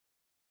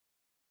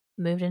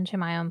 moved into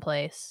my own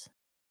place,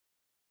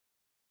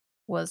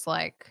 was,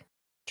 like,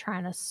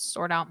 trying to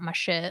sort out my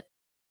shit.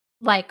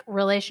 Like,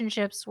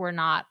 relationships were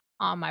not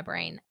on my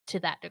brain to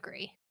that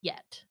degree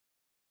yet.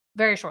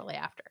 Very shortly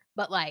after.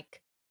 But,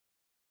 like,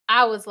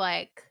 I was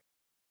like,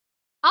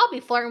 I'll be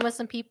flirting with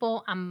some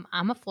people. I'm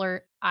a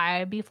flirt.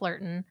 I be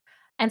flirting.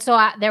 And so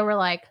there were,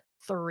 like,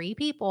 3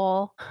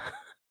 people,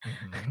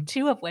 Mhm.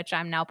 2 of which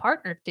I'm now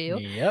partnered to,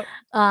 Yep.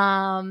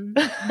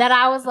 that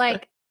I was,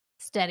 like,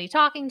 steady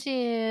talking to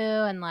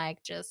and,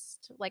 like,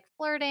 just, like,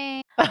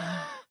 flirting.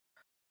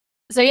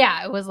 So,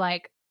 yeah, it was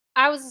like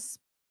I was,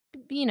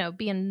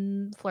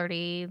 being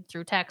flirty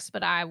through text,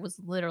 but I was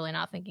literally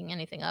not thinking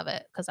anything of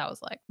it because I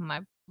was like,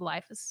 "My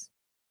life is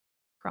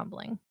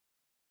crumbling."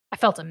 I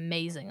felt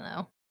amazing,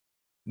 though.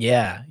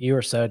 Yeah, you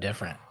were so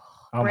different.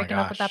 Oh my Breaking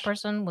up with that gosh.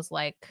 person was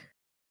like,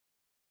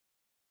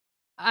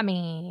 I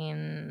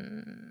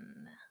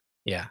mean,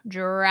 Yeah.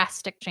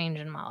 drastic change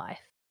in my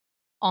life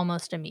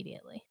almost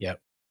immediately.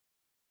 Yep.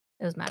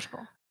 It was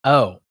magical.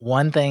 Oh,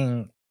 one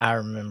thing I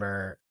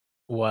remember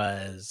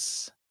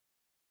was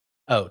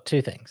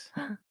 2 things.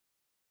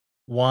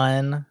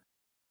 One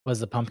was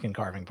the pumpkin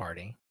carving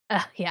party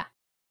Yeah.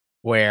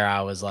 where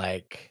I was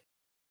like,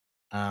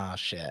 "Oh,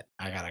 shit,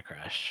 I got a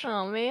crush."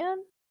 Oh,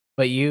 man.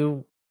 But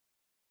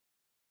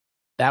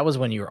that was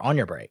when you were on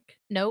your break.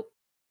 Nope.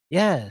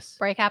 Yes.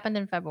 Break happened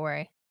in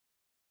February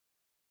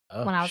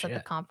Oh, when I was at the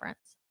shit.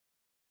 conference.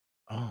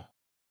 Oh.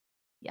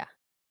 Yeah.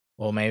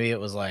 Well, maybe it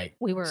was, like,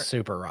 We were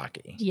super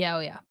rocky. Yeah, oh,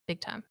 yeah, big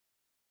time.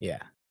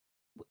 Yeah.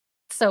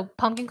 So,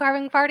 pumpkin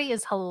carving party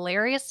is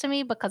hilarious to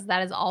me because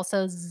that is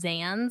also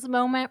Zan's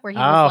moment where he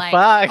was Oh, like,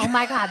 fuck. "Oh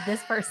my god,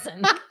 this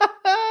person."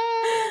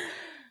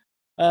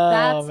 Oh,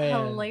 That's man.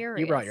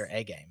 You brought your hilarious.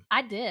 A game,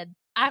 I did.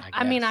 I I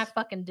I mean, I guess.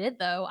 fucking did,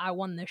 though. I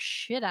won the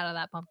shit out of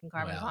that pumpkin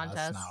carving Well, that's not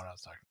contest, what I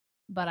was talking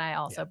but about. I Yeah.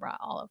 also brought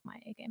all of my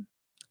A game.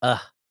 Ugh.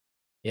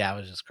 Yeah, I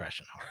was just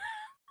crushing hard.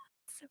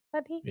 So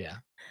funny. Yeah.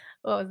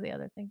 What was the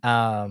other thing?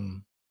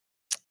 Um,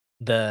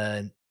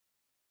 the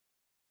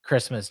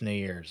Christmas, New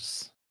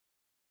Year's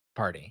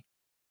party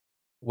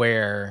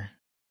where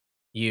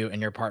you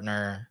and your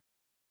partner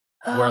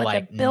were, Oh, at the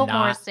like, Biltmore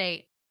not.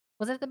 Estate.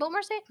 Was it at the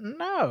Biltmore Estate?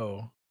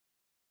 No,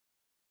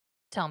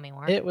 Tell me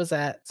more. it was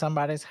at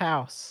somebody's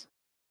house.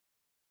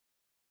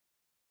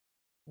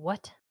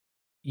 What?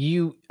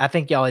 I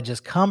think y'all had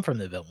just come from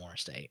the Biltmore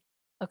Estate.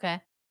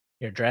 Okay.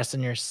 You're dressed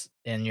in your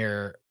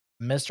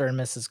Mr. and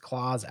Mrs.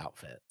 Claus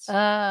outfits.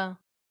 Uh,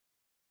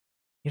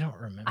 You don't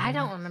remember I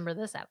don't this? remember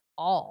this at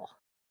all.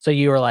 So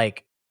you were,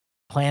 like,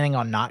 planning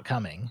on not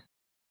coming,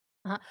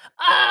 uh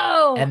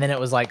Oh! and then it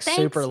was, like,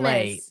 super Thanksmas.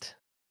 late.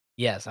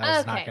 Yes, I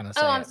was not Okay. gonna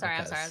Oh, say I'm it sorry,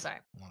 I'm sorry, I'm because sorry. I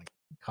don't wanna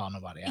call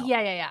nobody out.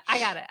 Yeah, yeah, yeah. I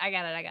got it, I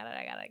got it, I got it, I got it,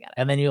 I got it, I got it.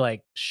 And then you,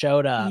 like,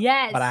 showed up,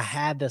 but I Yes.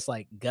 had this,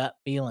 like, gut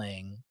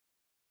feeling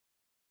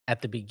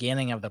at the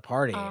beginning of the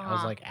party. I was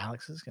Uh-huh. like,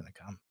 "Alex is gonna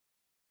come.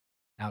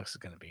 Alex is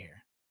gonna be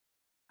here.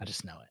 I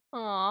just know it."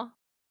 Aw.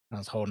 I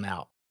was holding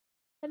out.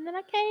 And then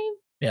I came.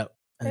 Yep,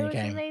 and It then you was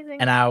came.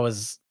 amazing. And I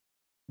was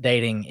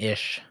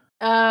dating-ish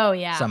Oh,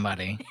 yeah.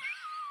 somebody,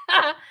 I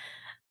remember this.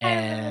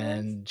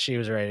 and she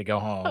was ready to go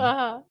home,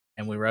 Uh-huh.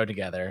 and we rode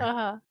together,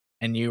 Uh-huh.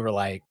 and you were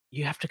like,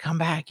 "You have to come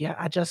back. Yeah,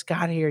 I just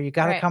got here. You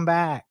gotta Right. come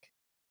back."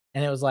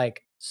 And it was,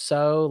 like,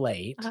 so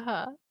late.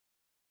 Uh-huh.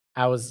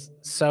 I was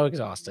so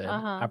exhausted. I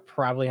Uh-huh.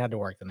 probably had to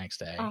work the next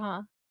day,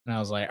 Uh-huh. and I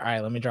was like,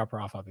 "Alright, let me drop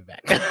her off. I'll be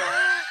back."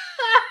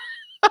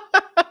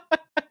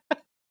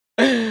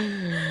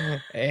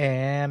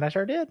 And I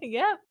sure did.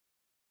 Yep.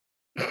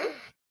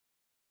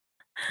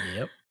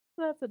 Yep.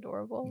 That's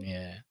adorable.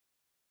 Yeah.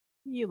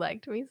 You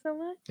liked me so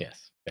much?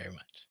 Yes, very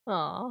much.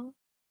 Aw.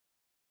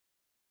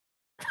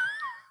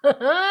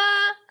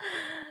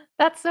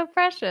 That's so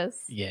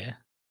precious. Yeah.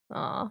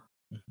 Aw.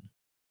 Mhm.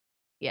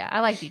 Yeah, I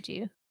liked you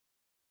too.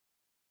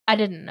 I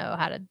didn't know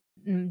how to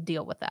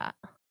deal with that,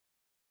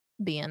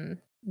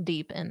 being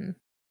deep in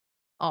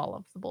all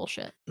of the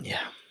bullshit.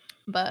 Yeah.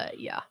 But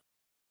yeah.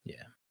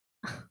 Yeah.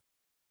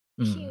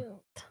 Mhm.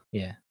 Cute.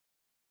 Yeah.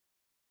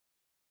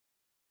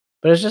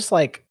 But it's just,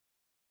 like,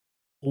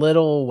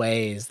 little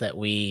ways that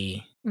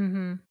we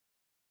Mhm.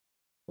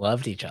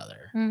 loved each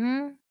other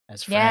Mhm.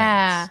 as friends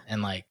Yeah.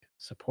 and, like,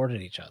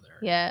 supported each other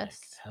and, like,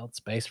 Yes. held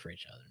space for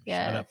each other and showed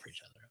Yes. up for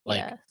each other. Like,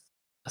 Yes.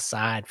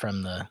 aside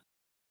from the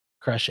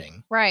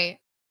crushing, Right.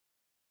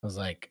 it was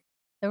like,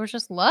 There was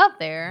just love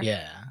there.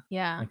 yeah,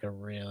 Yeah. like a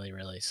really,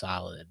 really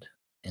solid,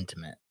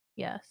 intimate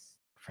Yes.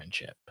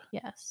 friendship,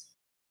 Yes.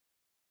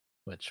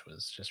 which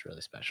was just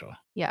really special.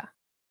 Yeah.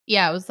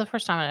 Yeah, it was the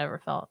first time I'd ever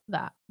felt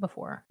that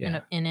before in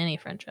Yeah. in any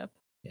friendship.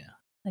 Yeah.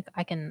 Like,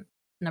 I can,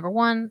 number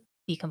 1,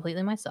 be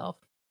completely myself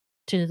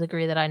to the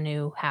degree that I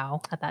knew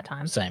how at that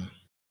time, Same.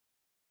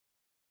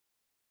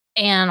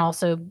 and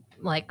also,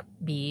 like,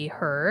 be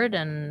heard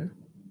and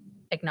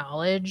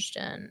acknowledged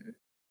and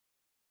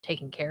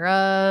taken care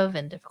of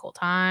in difficult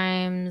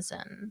times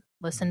and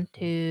listened Mhm.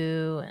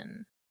 to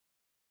and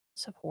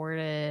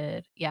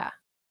supported. Yeah.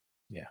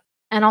 Yeah.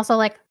 And also,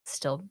 like,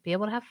 still be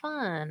able to have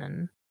fun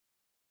and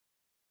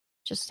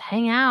just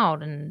hang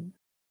out and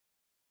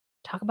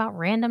talk about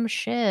random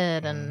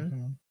shit and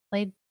Mhm.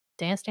 played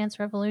Dance Dance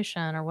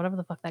Revolution or whatever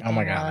the fuck that Oh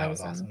my game god, that was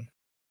was, and, awesome.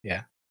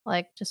 Yeah,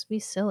 like, just be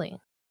silly.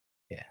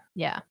 yeah.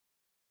 Yeah.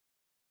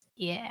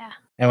 Yeah.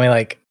 And we,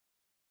 like,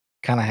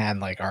 kinda had,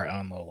 like, our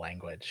own little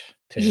language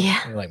too.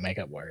 Yeah. We, like, make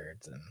up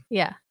words and,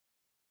 Yeah.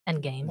 And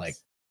like,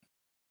 games.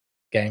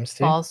 games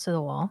too. Balls to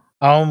the wall.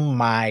 Oh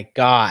my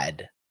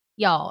god.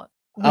 Y'all,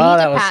 we Oh, need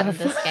that to was so patent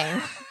fun. this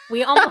game.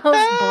 We almost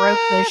broke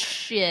the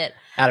shit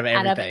Out of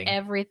out of everything.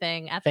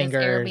 everything at this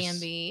Fingers.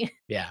 Airbnb.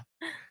 Yeah.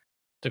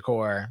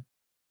 Decor.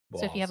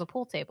 So if you have Walls. a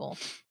pool table,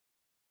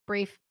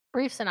 brief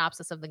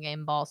synopsis of the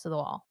game, balls to the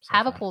wall. So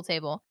Have a fun. pool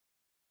table,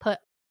 put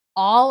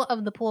all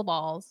of the pool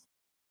balls,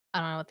 I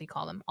don't know what they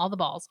call them, all the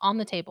balls on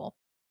the table,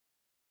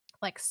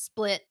 like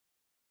split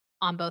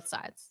on both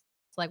sides.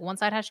 So like one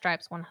side has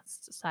stripes, one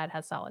side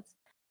has solids.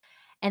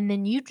 And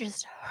then you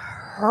just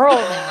hurl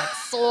them, like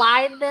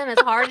slide them as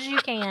hard as you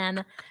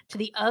can to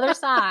the other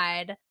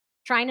side,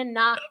 trying to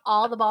knock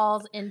all the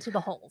balls into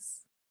the holes.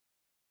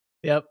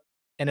 Yep.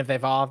 And if they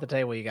fall off the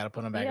table, you gotta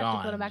put them You back have to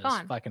on put 'em and back just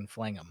on. fucking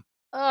fling them.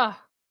 Ugh.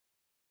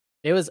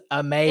 It was It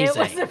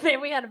amazing. was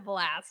we had a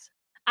blast.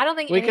 I don't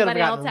think We could have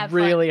anybody else gotten had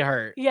really fun.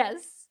 hurt,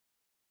 Yes.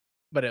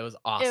 but it was It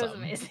was awesome.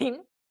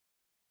 amazing.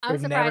 I'm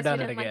We've never surprised we done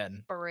it didn't, like,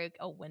 again. break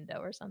a window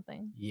or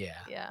something.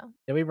 Yeah. Yeah.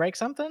 Did we break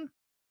something?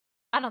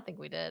 I don't think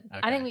we did. I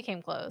Okay. think we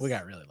came close. We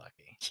got really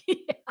lucky.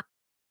 Yeah.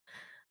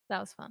 That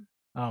was fun.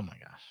 Oh my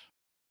gosh.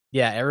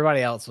 Yeah,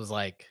 everybody else was,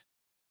 like,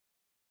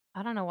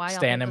 I don't know why y'all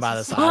think standing this by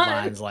the is fun.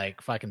 sidelines,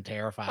 like, fucking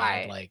terrified,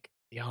 Right. like,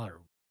 "Y'all are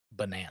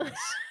bananas."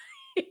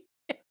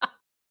 Yeah.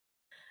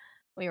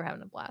 We were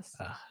having a blast.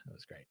 It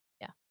was great.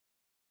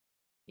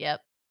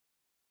 Yep.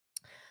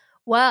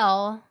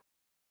 Well,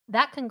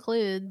 that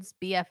concludes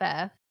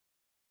BFF.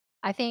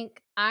 I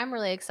think I'm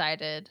really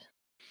excited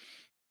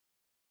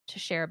to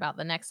share about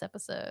the next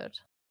episode,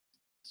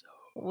 So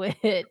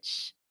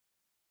which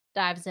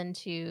dives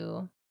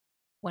into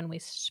when we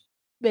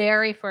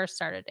very first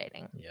started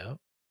dating. Yep.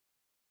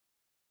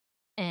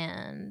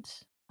 And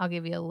I'll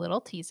give you a little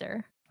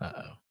teaser.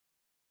 Uh-oh.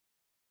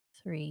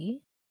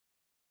 3,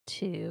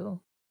 2,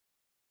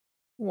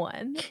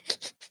 1.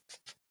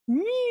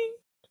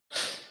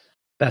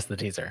 That's the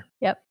teaser.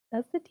 Yep,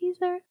 that's the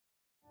teaser.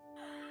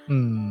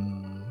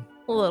 Mm.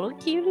 Little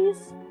cuties.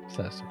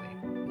 So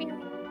sweet. Meow.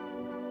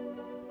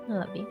 I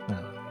love you.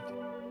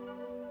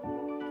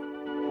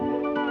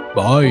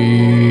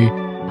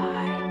 Bye.